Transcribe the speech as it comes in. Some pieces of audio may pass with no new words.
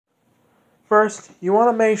First, you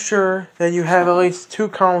want to make sure that you have at least 2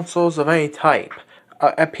 consoles of any type.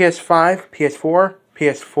 A PS5, PS4,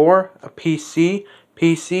 PS4, a PC,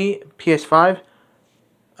 PS5,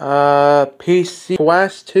 PC,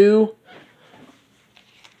 Quest 2,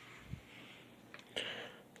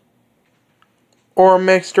 or a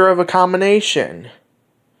mixture of a combination.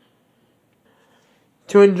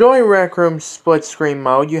 To enjoy Rec Room split screen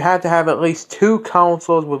mode, you have to have at least 2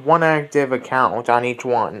 consoles with 1 active account on each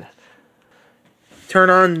one. Turn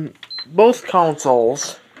on both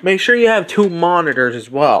consoles. Make sure you have 2 monitors as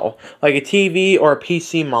well, like a TV or a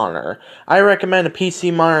PC monitor. I recommend a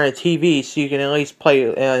PC monitor and a TV so you can at least play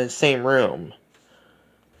in the same room.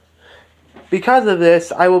 Because of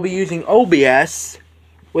this, I will be using OBS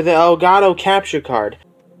with an Elgato capture card.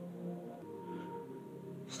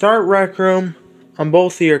 Start Rec Room on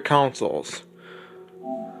both of your consoles.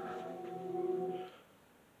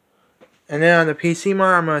 And then on the PC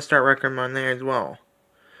monitor, I'm going to start Rec Room on there as well.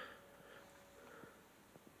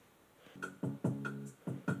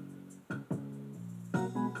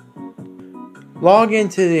 Log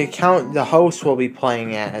into the account the host will be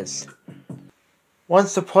playing as.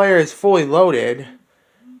 Once the player is fully loaded,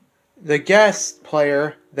 the guest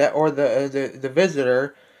player or the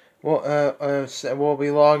visitor will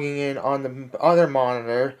be logging in on the other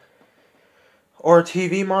monitor, or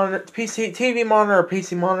TV monitor, TV monitor or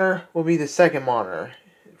PC monitor will be the second monitor.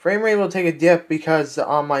 Frame rate will take a dip because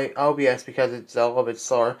on my OBS because it's a little bit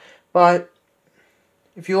slower, but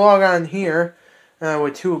if you log on here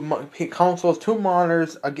with 2 consoles, 2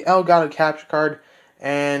 monitors, a Elgato capture card,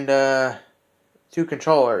 and 2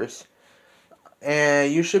 controllers,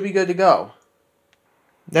 and you should be good to go.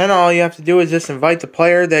 Then all you have to do is just invite the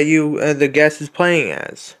player that the guest is playing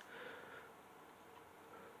as.